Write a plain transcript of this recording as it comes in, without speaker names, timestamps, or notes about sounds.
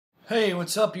Hey,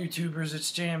 what's up, YouTubers?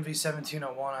 It's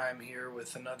JMV1701. I'm here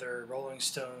with another Rolling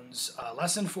Stones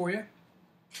lesson for you.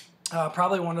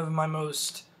 Probably one of my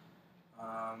most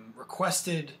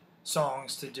requested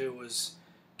songs to do was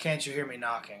Can't You Hear Me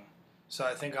Knocking? So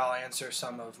I think I'll answer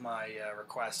some of my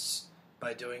requests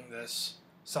by doing this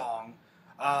song.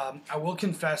 I will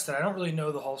confess that I don't really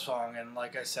know the whole song, and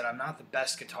like I said, I'm not the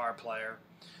best guitar player.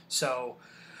 So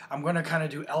I'm going to kind of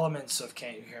do elements of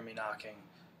Can't You Hear Me Knocking.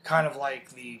 Kind of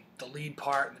like the lead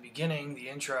part in the beginning, the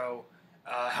intro,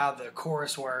 how the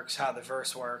chorus works, how the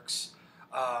verse works.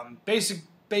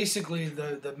 Basically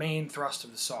the main thrust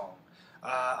of the song.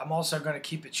 I'm also going to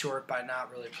keep it short by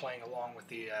not really playing along with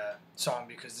the song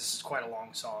because this is quite a long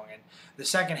song. And the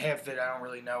second half of it, I don't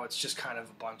really know. It's just kind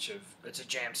of it's a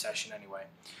jam session anyway.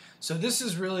 So this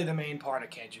is really the main part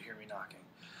of Can't You Hear Me Knocking?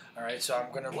 Alright, so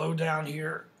I'm going to load down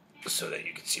here so that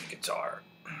you can see the guitar.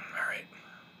 Alright.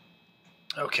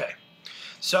 Okay,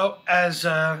 so as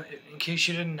in case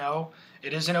you didn't know,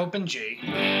 it is an open G.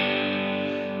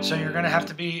 So you're going to have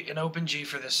to be an open G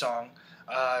for this song.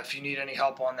 If you need any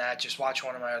help on that, just watch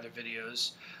one of my other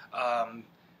videos.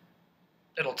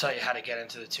 It'll tell you how to get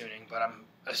into the tuning, but I'm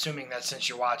assuming that since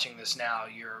you're watching this now,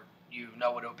 you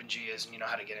know what open G is and you know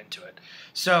how to get into it.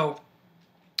 So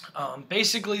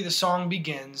basically the song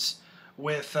begins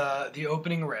with the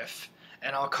opening riff.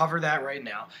 And I'll cover that right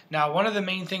now. Now, one of the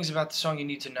main things about the song you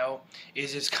need to know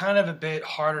is it's kind of a bit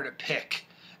harder to pick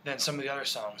than some of the other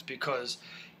songs because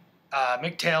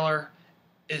Mick Taylor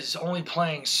is only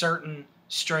playing certain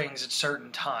strings at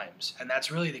certain times, and that's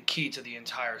really the key to the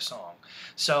entire song.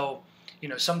 So, you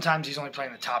know, sometimes he's only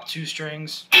playing the top two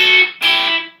strings,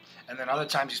 and then other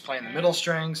times he's playing the middle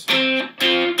strings,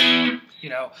 you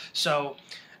know, so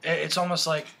it's almost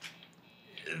like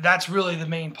that's really the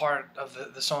main part of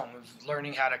the song, of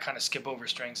learning how to kind of skip over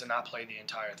strings and not play the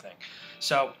entire thing.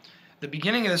 So the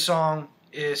beginning of the song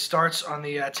starts on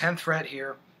the 10th fret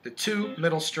here, the two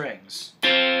middle strings.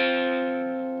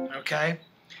 Okay?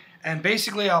 And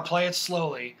basically I'll play it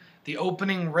slowly. The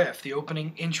opening riff, the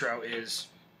opening intro is,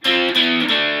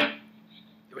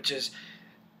 which is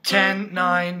 10,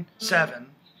 9, 7.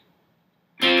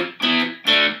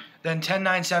 Then 10,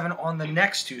 9, 7 on the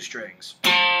next two strings.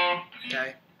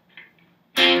 Okay?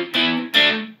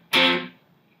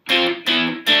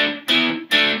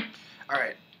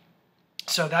 Alright,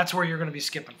 so that's where you're going to be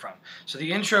skipping from. So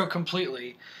the intro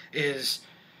completely is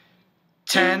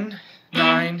 10,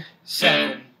 9,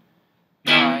 7,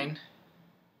 9,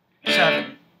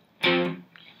 7.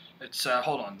 It's,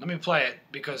 hold on, let me play it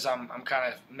because I'm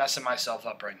kind of messing myself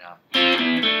up right now.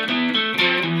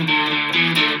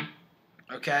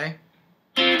 Okay?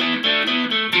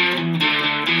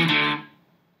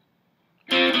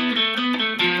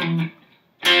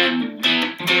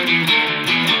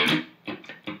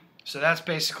 So that's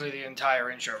basically the entire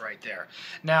intro right there.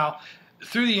 Now,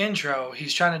 through the intro,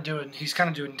 he's kind of doing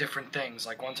different things.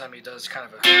 Like one time he does kind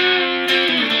of a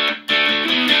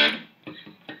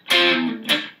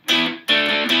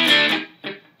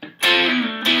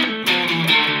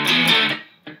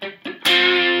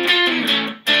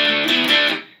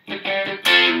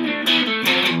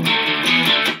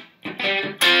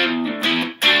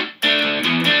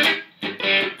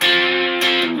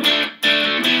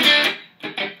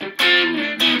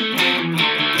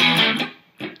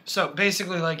So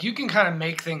basically, like, you can kind of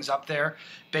make things up there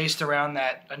based around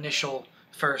that initial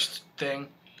first thing.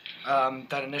 I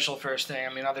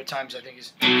mean, other times I think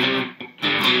he's...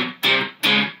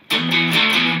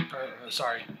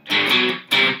 sorry.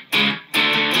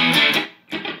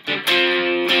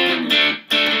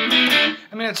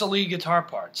 I mean, it's a lead guitar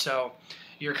part, so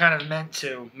you're kind of meant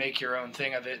to make your own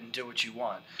thing of it and do what you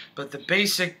want. But the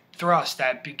basic thrust,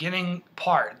 that beginning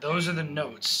part, those are the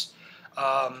notes.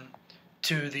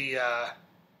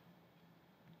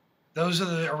 Those are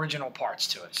the original parts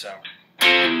to it, so.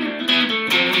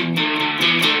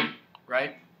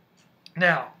 Right?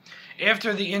 Now,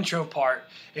 after the intro part,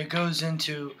 it goes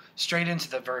straight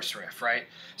into the verse riff, right?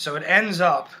 So it ends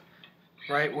up,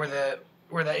 right, where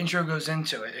the intro goes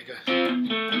into it. It goes, and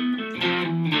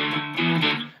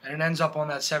it ends up on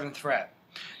that 7th fret.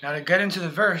 Now to get into the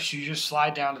verse, you just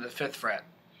slide down to the 5th fret.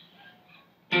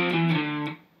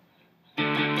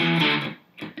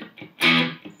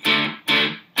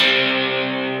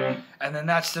 And then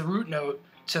that's the root note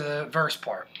to the verse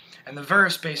part. And the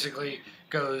verse basically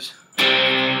goes,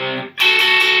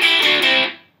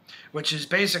 which is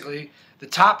basically the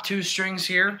top two strings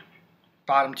here,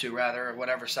 bottom two rather, or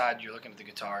whatever side you're looking at the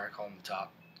guitar, I call them the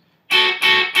top,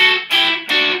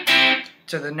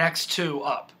 to the next two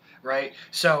up, right?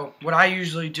 So what I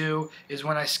usually do is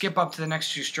when I skip up to the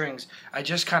next two strings, I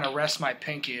just kind of rest my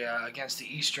pinky against the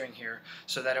E string here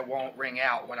so that it won't ring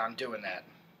out when I'm doing that.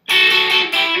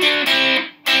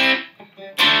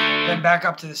 Then back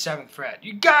up to the 7th fret.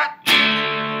 You got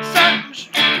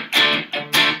something.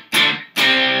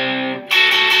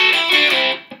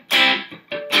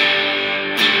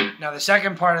 Now the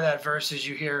second part of that verse, as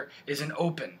you hear, is an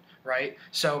open, right?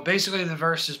 So basically the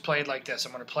verse is played like this.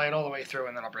 I'm going to play it all the way through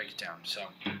and then I'll break it down. So.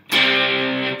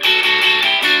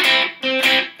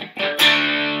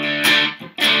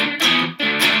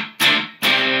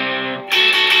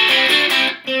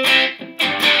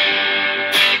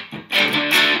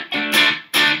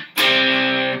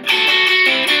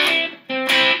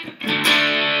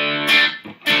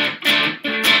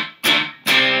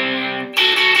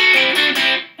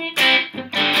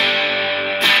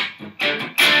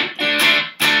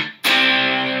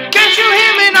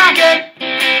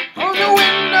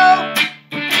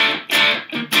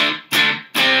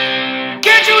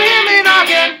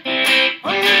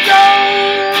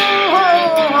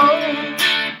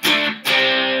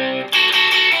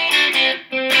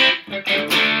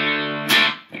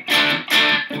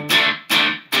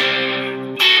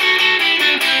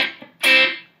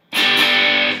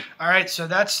 Alright, so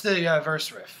that's the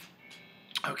verse riff.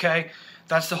 Okay?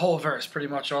 That's the whole verse, pretty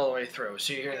much all the way through.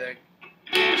 So you hear the,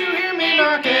 can't you hear me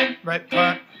knocking? Right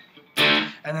part.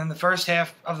 And then the first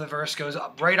half of the verse goes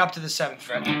up, right up to the 7th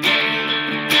fret.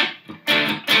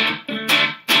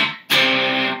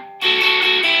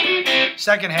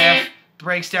 Second half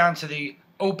breaks down to the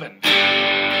open.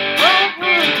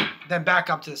 Then back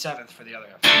up to the 7th for the other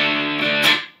half.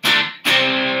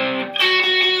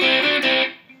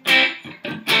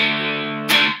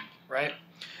 Right?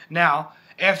 Now,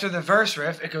 after the verse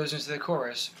riff, it goes into the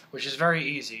chorus, which is very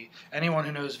easy. Anyone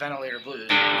who knows Ventilator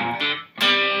Blues.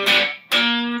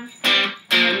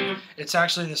 It's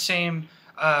actually the same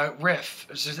riff,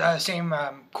 same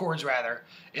chords rather,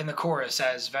 in the chorus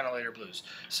as Ventilator Blues.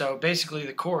 So basically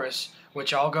the chorus,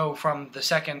 which I'll go from the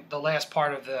last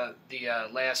part of the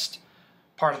last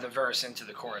part of the verse into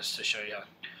the chorus to show you.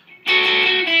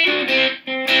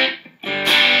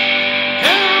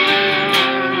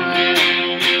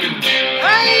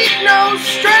 I ain't no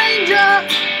stranger.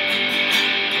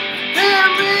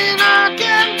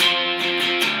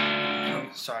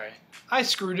 Sorry. I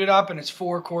screwed it up and it's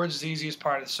 4 chords, the easiest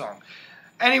part of the song.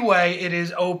 Anyway, it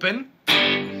is open.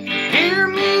 Hear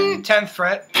me, 10th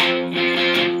fret.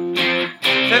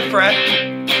 5th fret.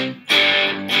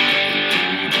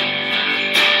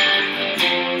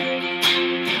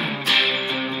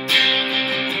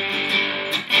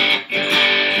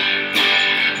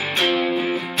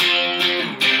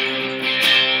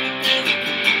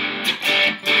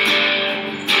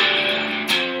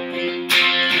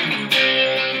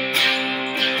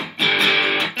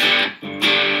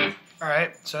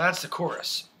 So that's the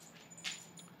chorus.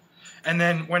 And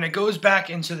then when it goes back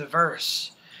into the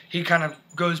verse, he kind of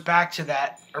goes back to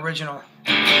that original.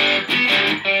 And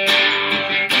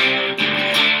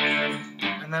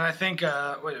then I think,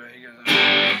 wait a minute. He goes,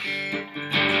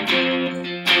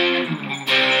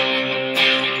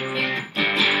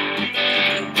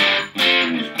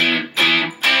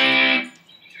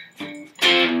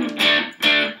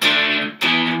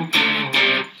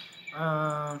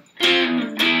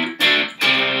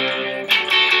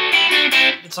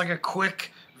 it's like a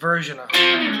quick version of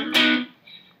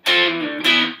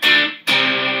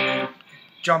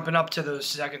jumping up to those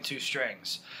second 2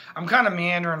 strings. I'm kind of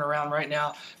meandering around right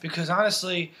now because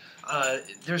honestly,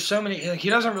 there's so many. He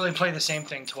doesn't really play the same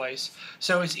thing twice,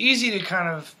 so it's easy to kind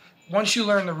of, once you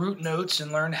learn the root notes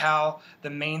and learn how the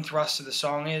main thrust of the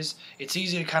song is, it's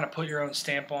easy to kind of put your own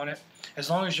stamp on it. As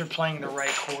long as you're playing the right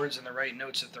chords and the right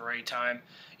notes at the right time,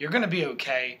 you're going to be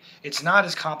okay. It's not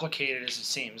as complicated as it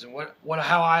seems. And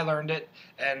how I learned it,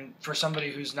 and for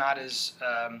somebody who's not as,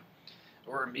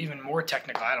 or even more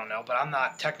technical, I don't know, but I'm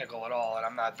not technical at all, and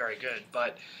I'm not very good.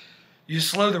 But you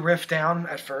slow the riff down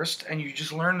at first, and you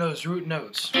just learn those root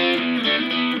notes.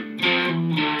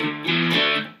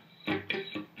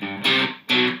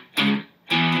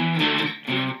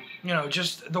 You know,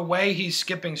 just the way he's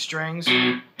skipping strings.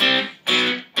 I'm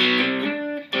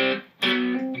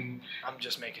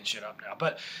just making shit up now,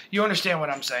 but you understand what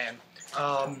I'm saying.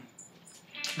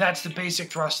 That's the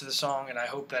basic thrust of the song, and I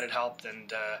hope that it helped,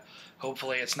 and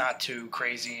hopefully it's not too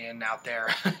crazy and out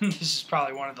there. This is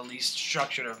probably one of the least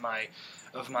structured of my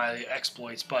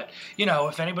exploits, but you know,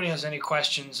 if anybody has any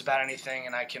questions about anything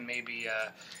and I can maybe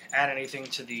add anything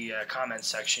to the comments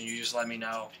section, you just let me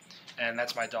know. And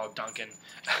that's my dog Duncan.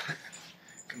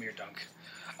 Come here, Dunk.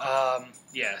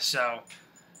 Yeah, so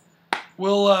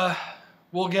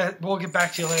we'll get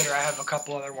back to you later. I have a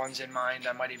couple other ones in mind.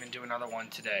 I might even do another one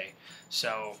today.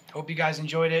 So hope you guys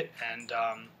enjoyed it, and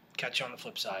catch you on the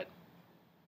flip side.